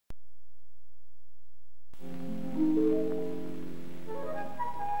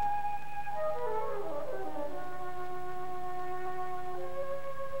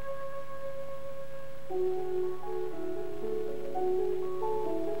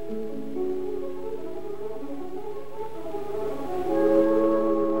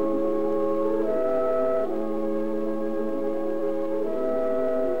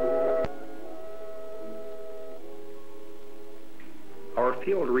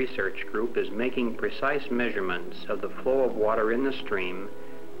research group is making precise measurements of the flow of water in the stream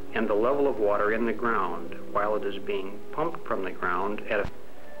and the level of water in the ground while it is being pumped from the ground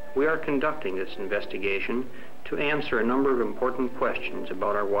we are conducting this investigation to answer a number of important questions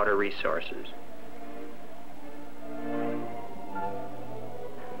about our water resources.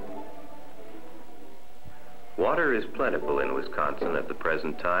 Water is plentiful in Wisconsin at the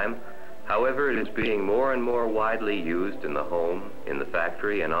present time. However, it is being more and more widely used in the home, in the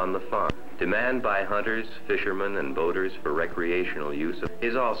factory, and on the farm. Demand by hunters, fishermen, and boaters for recreational use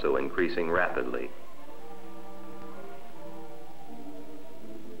is also increasing rapidly.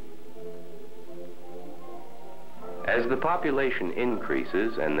 As the population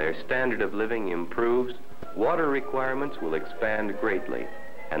increases and their standard of living improves, water requirements will expand greatly,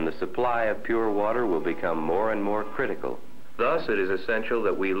 and the supply of pure water will become more and more critical. Thus, it is essential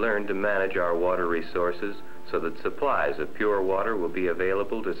that we learn to manage our water resources so that supplies of pure water will be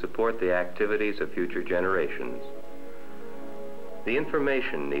available to support the activities of future generations. The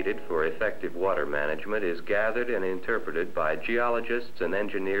information needed for effective water management is gathered and interpreted by geologists and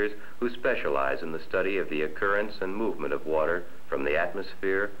engineers who specialize in the study of the occurrence and movement of water from the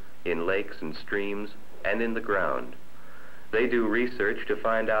atmosphere, in lakes and streams, and in the ground. They do research to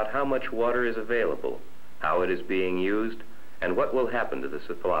find out how much water is available, how it is being used, and what will happen to the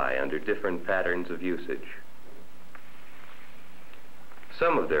supply under different patterns of usage.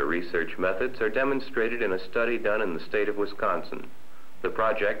 Some of their research methods are demonstrated in a study done in the state of Wisconsin. The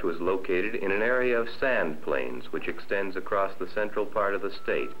project was located in an area of sand plains which extends across the central part of the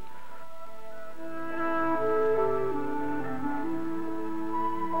state.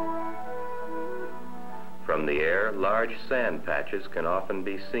 From the air, large sand patches can often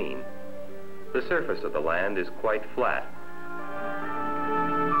be seen. The surface of the land is quite flat.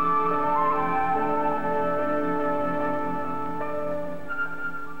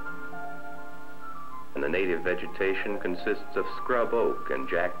 And the native vegetation consists of scrub oak and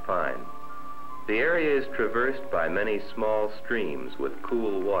jack pine. The area is traversed by many small streams with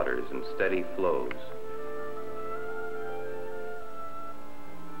cool waters and steady flows.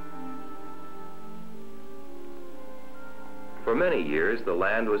 For many years, the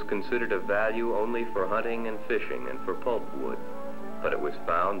land was considered of value only for hunting and fishing and for pulpwood. But it was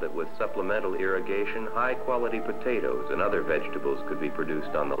found that with supplemental irrigation, high-quality potatoes and other vegetables could be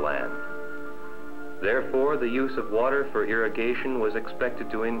produced on the land. Therefore, the use of water for irrigation was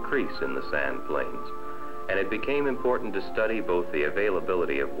expected to increase in the sand plains, and it became important to study both the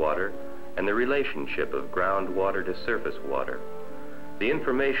availability of water and the relationship of groundwater to surface water. The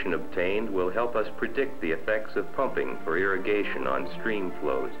information obtained will help us predict the effects of pumping for irrigation on stream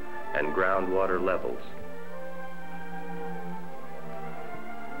flows and groundwater levels.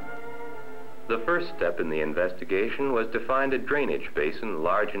 The first step in the investigation was to find a drainage basin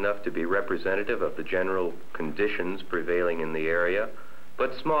large enough to be representative of the general conditions prevailing in the area,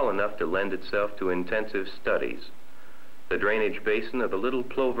 but small enough to lend itself to intensive studies. The drainage basin of the Little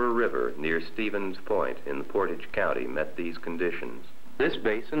Plover River near Stevens Point in the Portage County met these conditions. This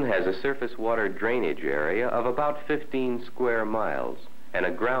basin has a surface water drainage area of about 15 square miles and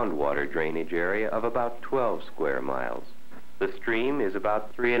a groundwater drainage area of about 12 square miles. The stream is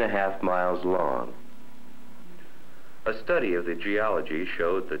about 3.5 miles long. A study of the geology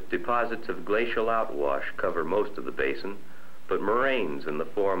showed that deposits of glacial outwash cover most of the basin, but moraines in the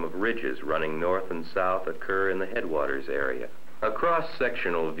form of ridges running north and south occur in the headwaters area. A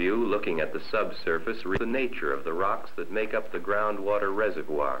cross-sectional view looking at the subsurface reveals the nature of the rocks that make up the groundwater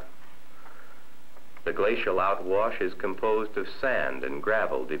reservoir. The glacial outwash is composed of sand and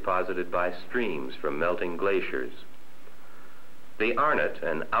gravel deposited by streams from melting glaciers. The Arnott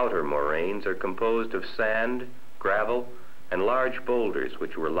and outer moraines are composed of sand, gravel, and large boulders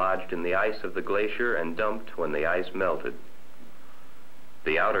which were lodged in the ice of the glacier and dumped when the ice melted.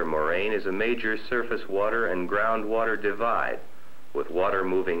 The outer moraine is a major surface water and groundwater divide, with water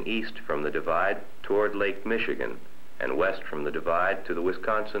moving east from the divide toward Lake Michigan and west from the divide to the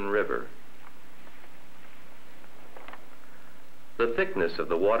Wisconsin River. The thickness of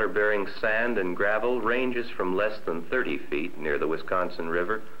the water-bearing sand and gravel ranges from less than 30 feet near the Wisconsin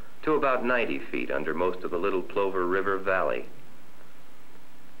River to about 90 feet under most of the Little Plover River Valley.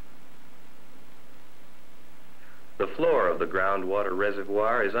 The floor of the groundwater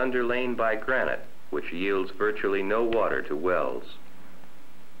reservoir is underlain by granite, which yields virtually no water to wells.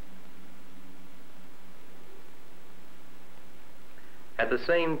 At the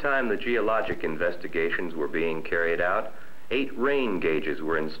same time the geologic investigations were being carried out, 8 rain gauges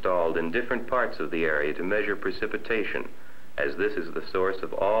were installed in different parts of the area to measure precipitation, as this is the source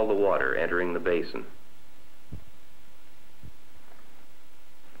of all the water entering the basin.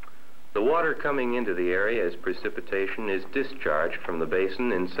 The water coming into the area as precipitation is discharged from the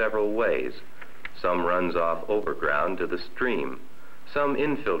basin in several ways. Some runs off overground to the stream. Some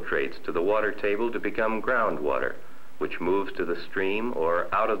infiltrates to the water table to become groundwater, which moves to the stream or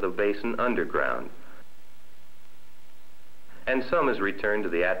out of the basin underground. And some is returned to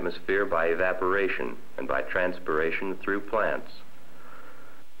the atmosphere by evaporation and by transpiration through plants.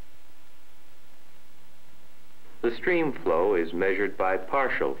 The stream flow is measured by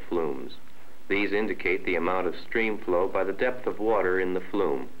partial flumes. These indicate the amount of stream flow by the depth of water in the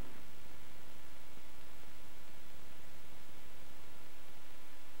flume.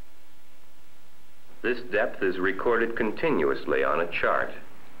 This depth is recorded continuously on a chart.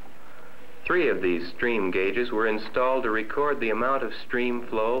 3 of these stream gauges were installed to record the amount of stream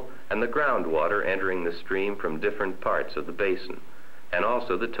flow and the groundwater entering the stream from different parts of the basin, and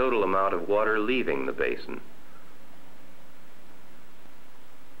also the total amount of water leaving the basin.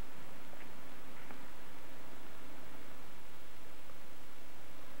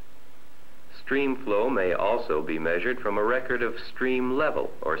 Stream flow may also be measured from a record of stream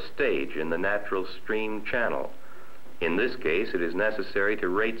level or stage in the natural stream channel. In this case, it is necessary to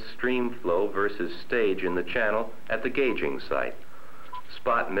rate stream flow versus stage in the channel at the gauging site.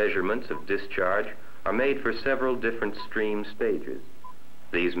 Spot measurements of discharge are made for several different stream stages.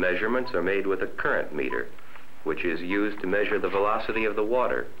 These measurements are made with a current meter, which is used to measure the velocity of the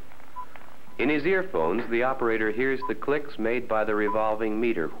water. In his earphones, the operator hears the clicks made by the revolving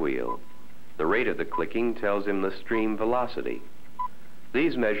meter wheel. The rate of the clicking tells him the stream velocity.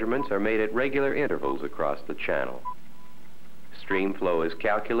 These measurements are made at regular intervals across the channel. Stream flow is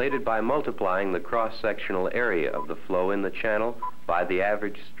calculated by multiplying the cross-sectional area of the flow in the channel by the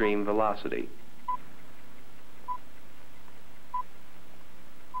average stream velocity.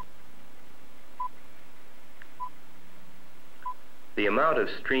 The amount of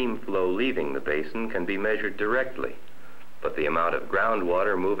stream flow leaving the basin can be measured directly, but the amount of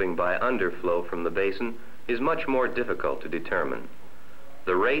groundwater moving by underflow from the basin is much more difficult to determine.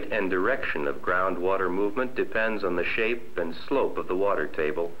 The rate and direction of groundwater movement depends on the shape and slope of the water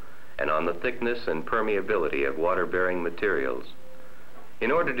table and on the thickness and permeability of water-bearing materials.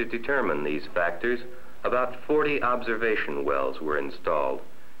 In order to determine these factors, about 40 observation wells were installed,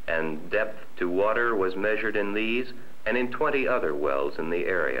 and depth to water was measured in these and in 20 other wells in the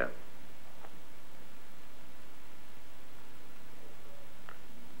area.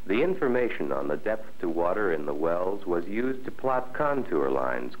 The information on the depth to water in the wells was used to plot contour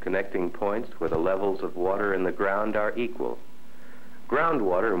lines connecting points where the levels of water in the ground are equal.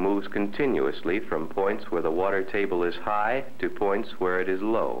 Groundwater moves continuously from points where the water table is high to points where it is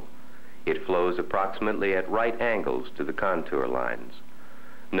low. It flows approximately at right angles to the contour lines.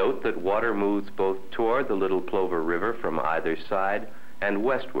 Note that water moves both toward the Little Plover River from either side and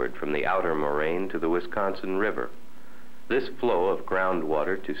westward from the outer moraine to the Wisconsin River. This flow of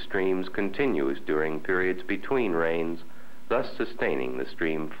groundwater to streams continues during periods between rains, thus sustaining the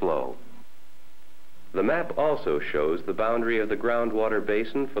stream flow. The map also shows the boundary of the groundwater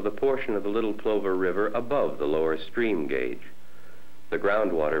basin for the portion of the Little Plover River above the lower stream gauge. The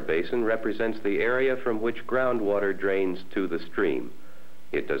groundwater basin represents the area from which groundwater drains to the stream.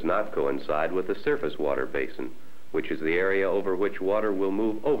 It does not coincide with the surface water basin, which is the area over which water will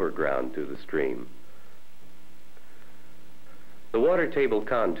move overground to the stream. The water table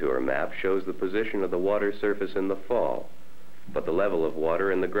contour map shows the position of the water surface in the fall, but the level of water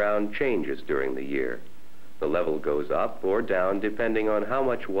in the ground changes during the year. The level goes up or down depending on how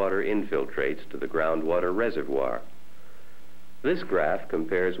much water infiltrates to the groundwater reservoir. This graph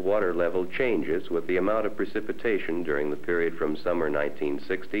compares water level changes with the amount of precipitation during the period from summer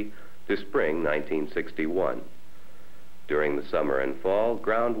 1960 to spring 1961. During the summer and fall,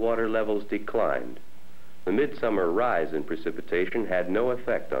 groundwater levels declined. The midsummer rise in precipitation had no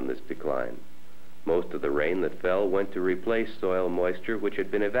effect on this decline. Most of the rain that fell went to replace soil moisture which had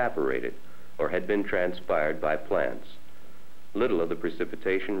been evaporated or had been transpired by plants. Little of the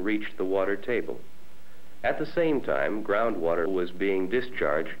precipitation reached the water table. At the same time, groundwater was being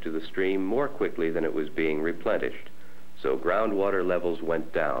discharged to the stream more quickly than it was being replenished, so groundwater levels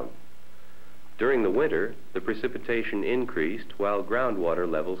went down. During the winter, the precipitation increased while groundwater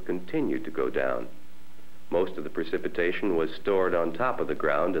levels continued to go down. Most of the precipitation was stored on top of the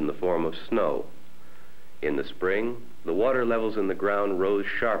ground in the form of snow. In the spring, the water levels in the ground rose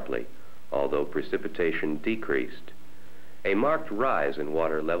sharply, although precipitation decreased. A marked rise in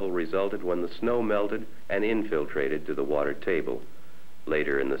water level resulted when the snow melted and infiltrated to the water table.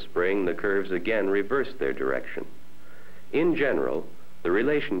 Later in the spring, the curves again reversed their direction. In general, the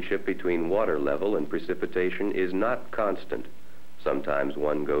relationship between water level and precipitation is not constant. Sometimes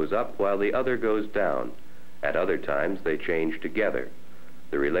one goes up while the other goes down. At other times, they change together.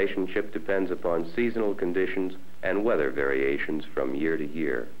 The relationship depends upon seasonal conditions and weather variations from year to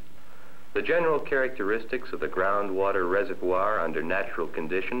year. The general characteristics of the groundwater reservoir under natural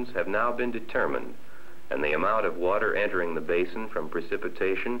conditions have now been determined, and the amount of water entering the basin from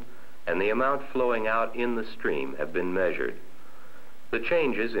precipitation and the amount flowing out in the stream have been measured. The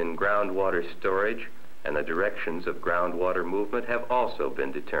changes in groundwater storage and the directions of groundwater movement have also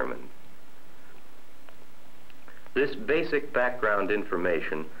been determined. This basic background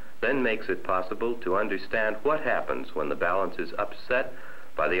information then makes it possible to understand what happens when the balance is upset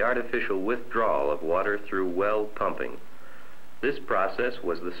by the artificial withdrawal of water through well pumping. This process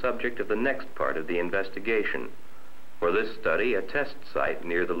was the subject of the next part of the investigation. For this study, a test site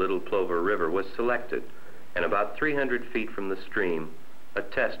near the Little Plover River was selected, and about 300 feet from the stream, a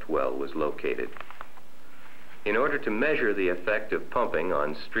test well was located. In order to measure the effect of pumping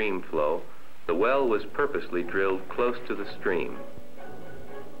on stream flow, the well was purposely drilled close to the stream.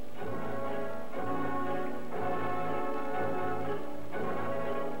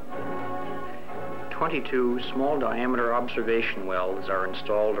 "22 small diameter observation wells are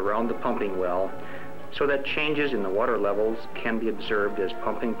installed around the pumping well so that changes in the water levels can be observed as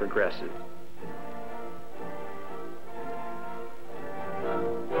pumping progresses.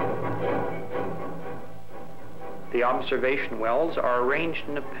 The observation wells are arranged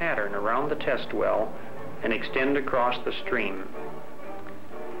in a pattern around the test well and extend across the stream.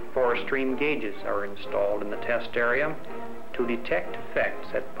 4 stream gauges are installed in the test area to detect effects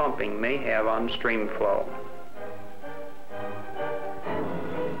that pumping may have on stream flow.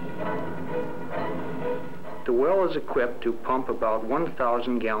 The well is equipped to pump about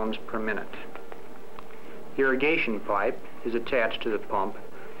 1,000 gallons per minute. Irrigation pipe is attached to the pump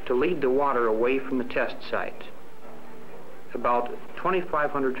to lead the water away from the test site. About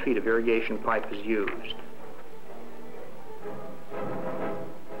 2,500 feet of irrigation pipe is used.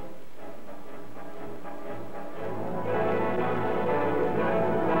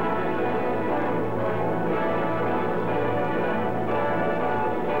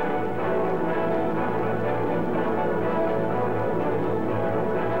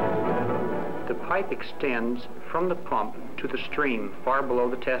 The pipe extends from the pump to the stream far below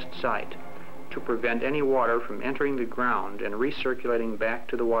the test site to prevent any water from entering the ground and recirculating back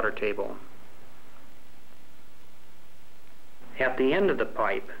to the water table. At the end of the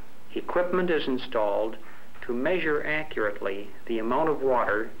pipe, equipment is installed to measure accurately the amount of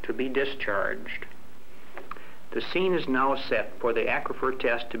water to be discharged. The scene is now set for the aquifer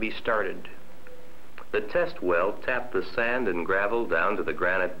test to be started. The test well tapped the sand and gravel down to the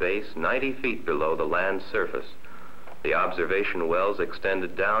granite base 90 feet below the land surface. The observation wells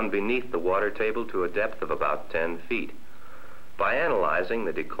extended down beneath the water table to a depth of about 10 feet. By analyzing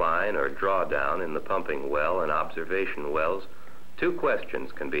the decline or drawdown in the pumping well and observation wells, 2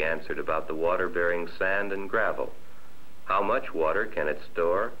 questions can be answered about the water-bearing sand and gravel. How much water can it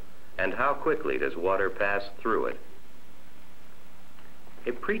store, and how quickly does water pass through it?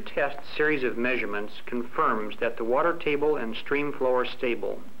 A pre-test series of measurements confirms that the water table and stream flow are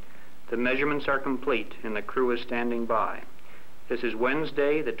stable. The measurements are complete and the crew is standing by. This is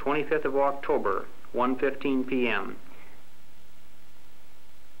Wednesday, the 25th of October, 1:15 p.m.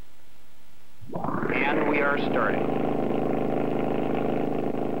 And we are starting.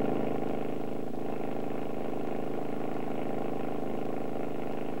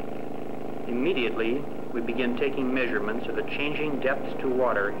 Immediately, we begin taking measurements of the changing depths to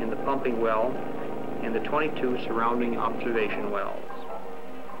water in the pumping well and the 22 surrounding observation wells.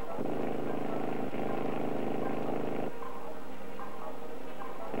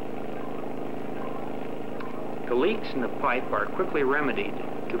 The leaks in the pipe are quickly remedied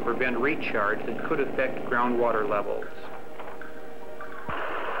to prevent recharge that could affect groundwater levels.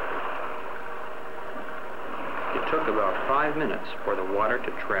 It took about 5 minutes for the water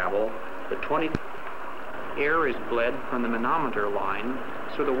to travel the 20. Air is bled from the manometer line,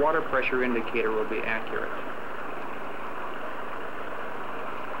 so the water pressure indicator will be accurate.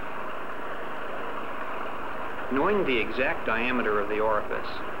 Knowing the exact diameter of the orifice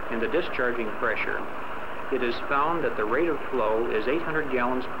and the discharging pressure, it is found that the rate of flow is 800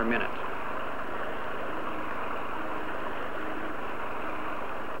 gallons per minute.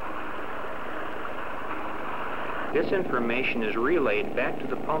 This information is relayed back to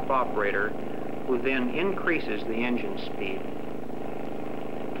the pump operator, who then increases the engine speed.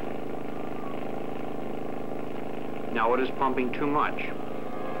 Now it is pumping too much,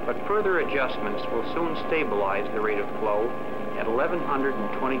 but further adjustments will soon stabilize the rate of flow at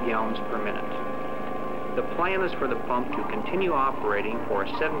 1,120 gallons per minute. The plan is for the pump to continue operating for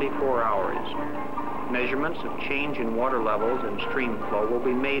 74 hours. Measurements of change in water levels and stream flow will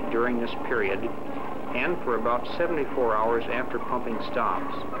be made during this period and for about 74 hours after pumping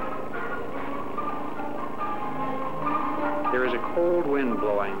stops. There is a cold wind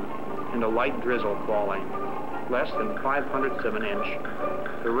blowing and a light drizzle falling, less than 5/100ths of an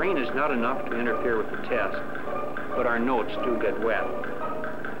inch. The rain is not enough to interfere with the test, but our notes do get wet.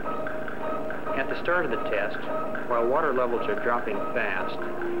 At the start of the test, while water levels are dropping fast,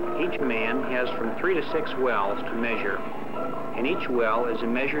 each man has from 3 to 6 wells to measure, and each well is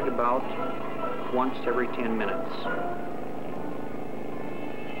measured about once every 10 minutes.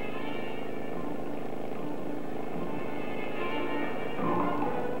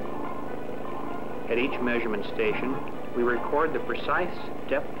 At each measurement station, we record the precise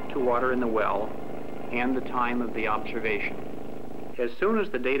depth to water in the well and the time of the observation. As soon as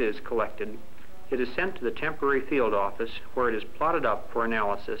the data is collected, it is sent to the temporary field office where it is plotted up for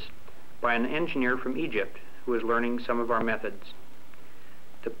analysis by an engineer from Egypt who is learning some of our methods.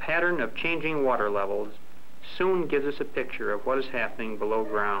 The pattern of changing water levels soon gives us a picture of what is happening below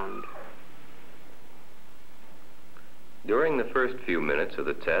ground. During the first few minutes of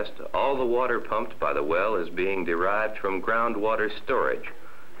the test, all the water pumped by the well is being derived from groundwater storage,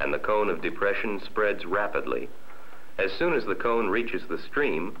 and the cone of depression spreads rapidly. As soon as the cone reaches the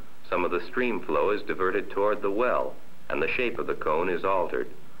stream, some of the stream flow is diverted toward the well, and the shape of the cone is altered.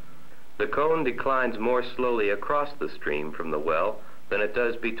 The cone declines more slowly across the stream from the well than it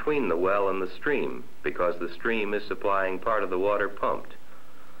does between the well and the stream, because the stream is supplying part of the water pumped.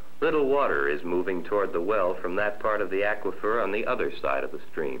 Little water is moving toward the well from that part of the aquifer on the other side of the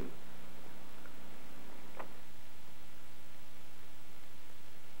stream.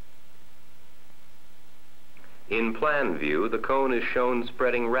 In plan view, the cone is shown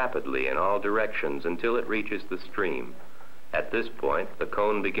spreading rapidly in all directions until it reaches the stream. At this point, the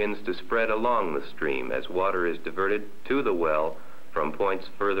cone begins to spread along the stream as water is diverted to the well from points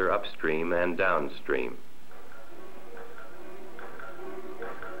further upstream and downstream.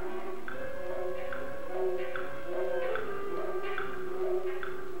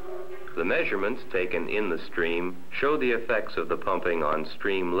 The measurements taken in the stream show the effects of the pumping on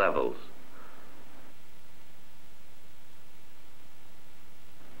stream levels.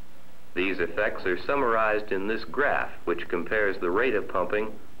 These effects are summarized in this graph, which compares the rate of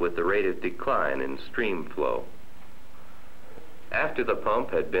pumping with the rate of decline in stream flow. After the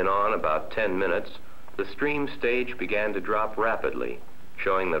pump had been on about 10 minutes, the stream stage began to drop rapidly,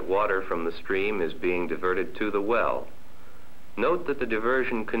 showing that water from the stream is being diverted to the well. Note that the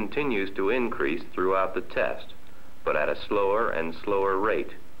diversion continues to increase throughout the test, but at a slower and slower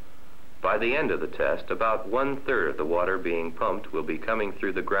rate. By the end of the test, about 1/3 of the water being pumped will be coming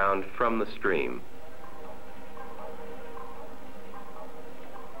through the ground from the stream.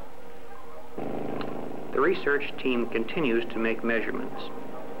 The research team continues to make measurements.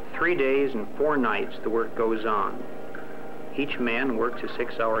 3 days and 4 nights the work goes on. Each man works a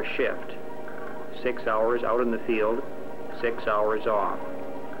 6-hour shift. 6 hours out in the field, 6 hours off.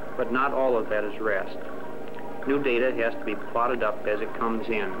 But not all of that is rest. New data has to be plotted up as it comes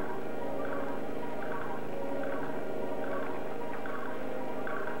in.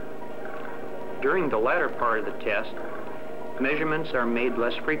 During the latter part of the test, measurements are made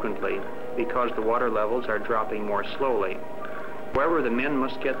less frequently because the water levels are dropping more slowly. However, the men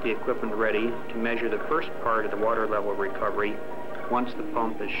must get the equipment ready to measure the first part of the water level recovery once the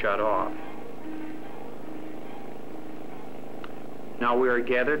pump is shut off. Now we are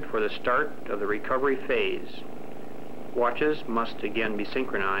gathered for the start of the recovery phase. Watches must again be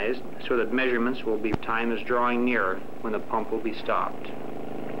synchronized so that measurements will be time is drawing near when the pump will be stopped.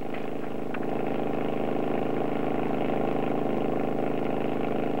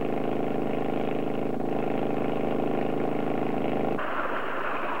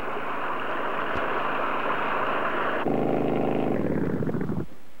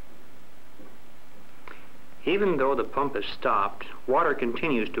 Even though the pump is stopped, water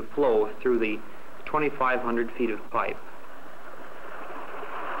continues to flow through the 2,500 feet of pipe.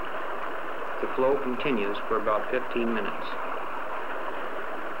 The flow continues for about 15 minutes.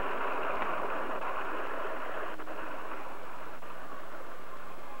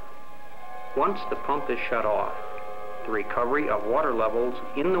 Once the pump is shut off, the recovery of water levels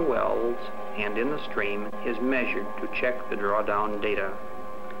in the wells and in the stream is measured to check the drawdown data.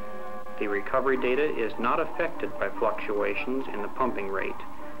 The recovery data is not affected by fluctuations in the pumping rate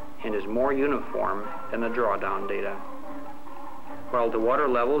and is more uniform than the drawdown data. While the water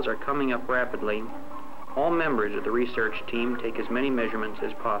levels are coming up rapidly, all members of the research team take as many measurements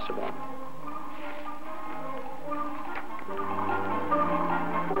as possible.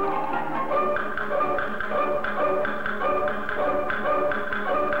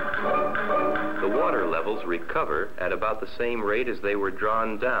 wells recover at about the same rate as they were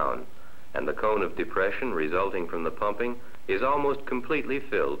drawn down, and the cone of depression resulting from the pumping is almost completely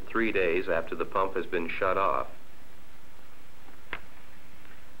filled 3 days after the pump has been shut off.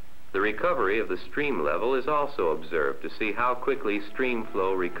 The recovery of the stream level is also observed to see how quickly stream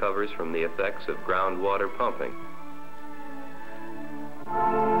flow recovers from the effects of groundwater pumping.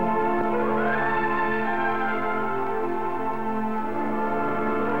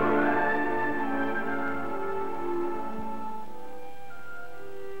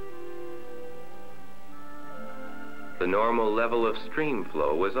 The normal level of stream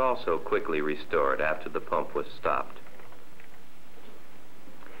flow was also quickly restored after the pump was stopped.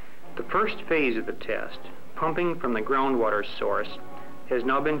 The first phase of the test, pumping from the groundwater source, has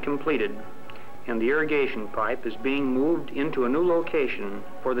now been completed, and the irrigation pipe is being moved into a new location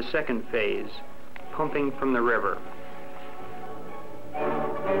for the second phase, pumping from the river.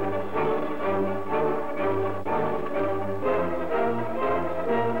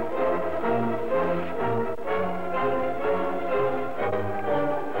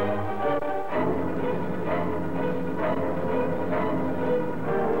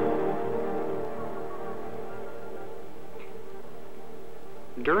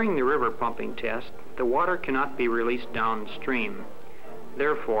 'During the river pumping test, the water cannot be released downstream.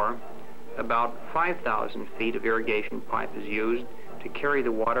 Therefore, about 5,000 feet of irrigation pipe is used to carry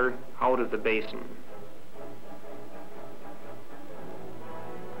the water out of the basin.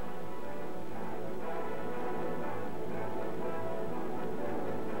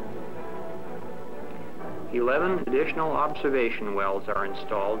 Eleven additional observation wells are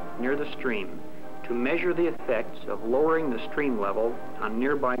installed near the stream to measure the effects of lowering the stream level on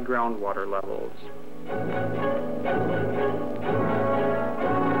nearby groundwater levels.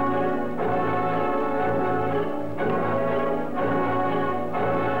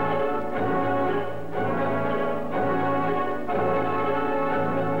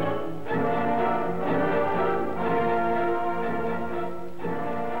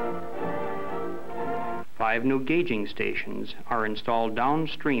 Five new gauging stations are installed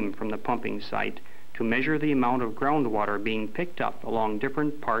downstream from the pumping site to measure the amount of groundwater being picked up along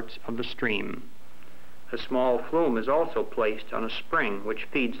different parts of the stream. A small flume is also placed on a spring which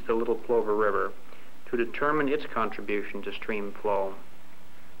feeds the Little Plover River to determine its contribution to stream flow.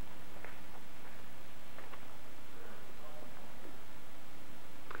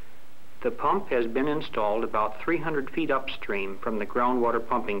 The pump has been installed about 300 feet upstream from the groundwater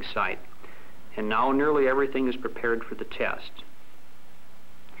pumping site, and now nearly everything is prepared for the test.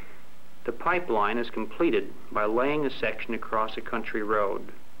 The pipeline is completed by laying a section across a country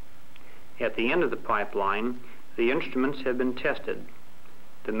road. At the end of the pipeline, the instruments have been tested.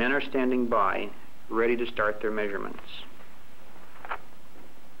 The men are standing by, ready to start their measurements.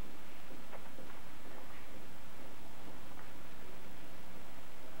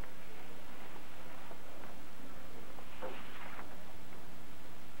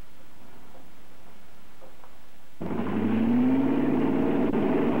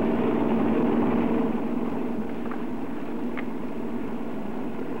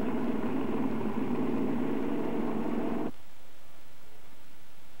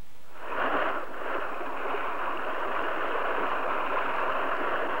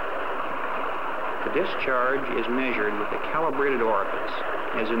 The discharge is measured with a calibrated orifice,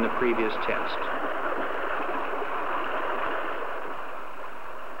 as in the previous test.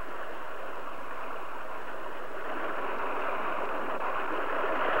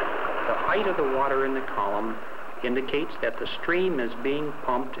 The height of the water in the column indicates that the stream is being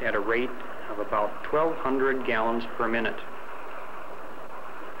pumped at a rate of about 1,200 gallons per minute.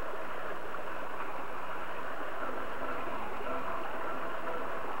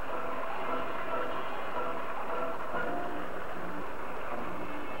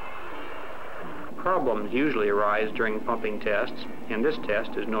 Problems usually arise during pumping tests, and this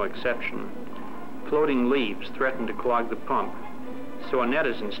test is no exception. Floating leaves threaten to clog the pump, so a net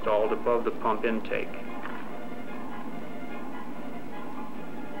is installed above the pump intake.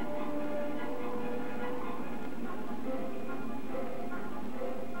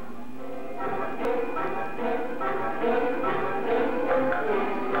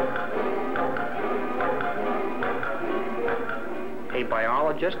 A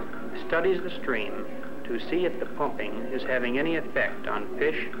biologist studies the stream to see if the pumping is having any effect on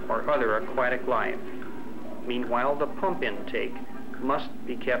fish or other aquatic life. Meanwhile, the pump intake must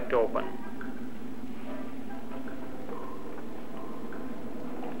be kept open.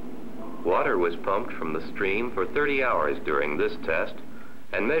 Water was pumped from the stream for 30 hours during this test,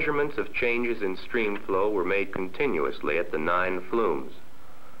 and measurements of changes in stream flow were made continuously at the 9 flumes.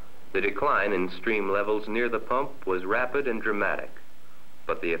 The decline in stream levels near the pump was rapid and dramatic,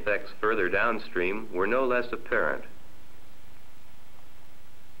 but the effects further downstream were no less apparent.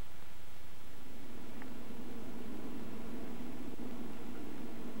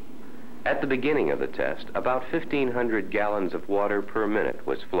 At the beginning of the test, about 1,500 gallons of water per minute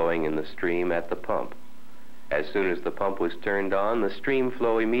was flowing in the stream at the pump. As soon as the pump was turned on, the stream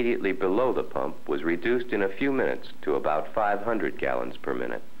flow immediately below the pump was reduced in a few minutes to about 500 gallons per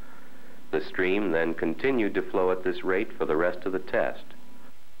minute. The stream then continued to flow at this rate for the rest of the test.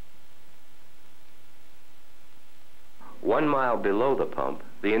 1 mile below the pump,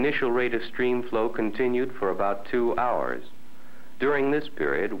 the initial rate of stream flow continued for about 2 hours. During this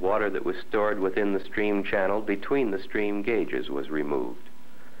period, water that was stored within the stream channel between the stream gauges was removed.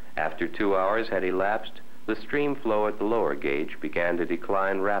 After 2 hours had elapsed, the stream flow at the lower gauge began to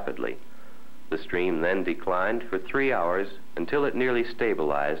decline rapidly. The stream then declined for 3 hours until it nearly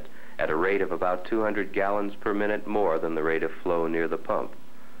stabilized at a rate of about 200 gallons per minute more than the rate of flow near the pump.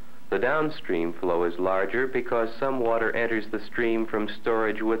 The downstream flow is larger because some water enters the stream from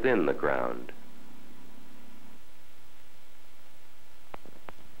storage within the ground.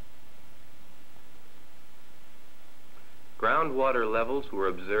 Groundwater levels were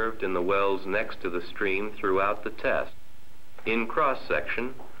observed in the wells next to the stream throughout the test. In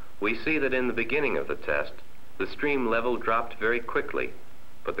cross-section, we see that in the beginning of the test, the stream level dropped very quickly,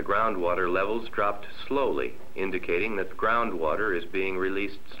 but the groundwater levels dropped slowly, indicating that groundwater is being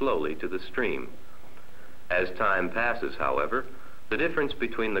released slowly to the stream. As time passes, however, the difference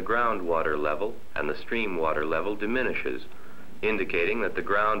between the groundwater level and the stream water level diminishes, indicating that the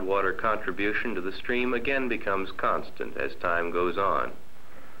groundwater contribution to the stream again becomes constant as time goes on.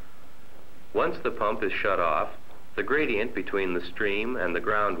 Once the pump is shut off, the gradient between the stream and the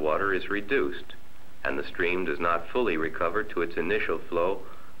groundwater is reduced, and the stream does not fully recover to its initial flow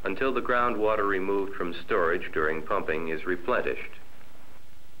until the groundwater removed from storage during pumping is replenished.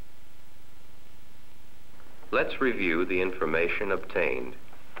 Let's review the information obtained.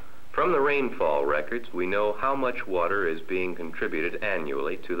 From the rainfall records, we know how much water is being contributed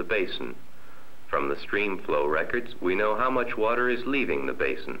annually to the basin. From the stream flow records, we know how much water is leaving the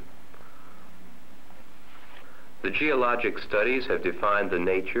basin. The geologic studies have defined the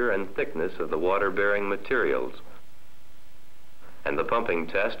nature and thickness of the water-bearing materials, and the pumping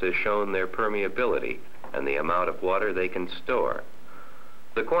test has shown their permeability and the amount of water they can store.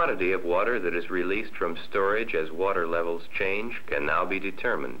 The quantity of water that is released from storage as water levels change can now be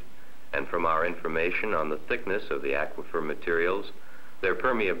determined, and from our information on the thickness of the aquifer materials, their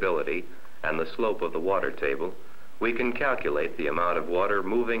permeability, and the slope of the water table, we can calculate the amount of water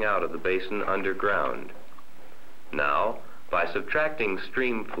moving out of the basin underground. Now, by subtracting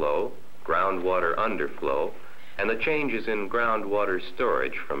stream flow, groundwater underflow, and the changes in groundwater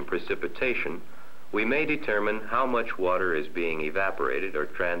storage from precipitation, we may determine how much water is being evaporated or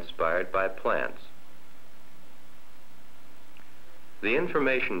transpired by plants. The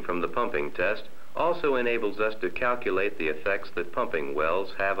information from the pumping test also enables us to calculate the effects that pumping wells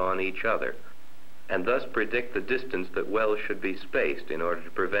have on each other, and thus predict the distance that wells should be spaced in order to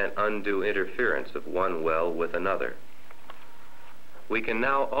prevent undue interference of one well with another. We can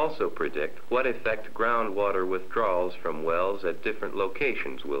now also predict what effect groundwater withdrawals from wells at different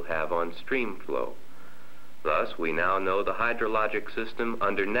locations will have on stream flow. Thus, we now know the hydrologic system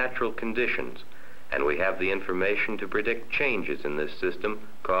under natural conditions, and we have the information to predict changes in this system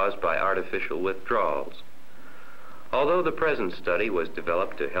caused by artificial withdrawals. Although the present study was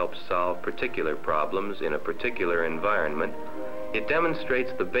developed to help solve particular problems in a particular environment, it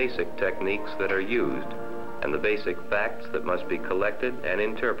demonstrates the basic techniques that are used and the basic facts that must be collected and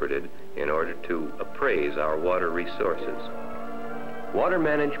interpreted in order to appraise our water resources. Water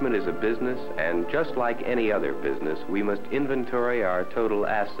management is a business, and just like any other business, we must inventory our total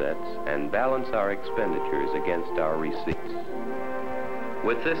assets and balance our expenditures against our receipts.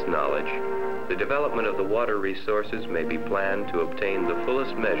 With this knowledge, the development of the water resources may be planned to obtain the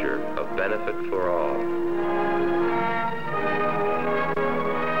fullest measure of benefit for all.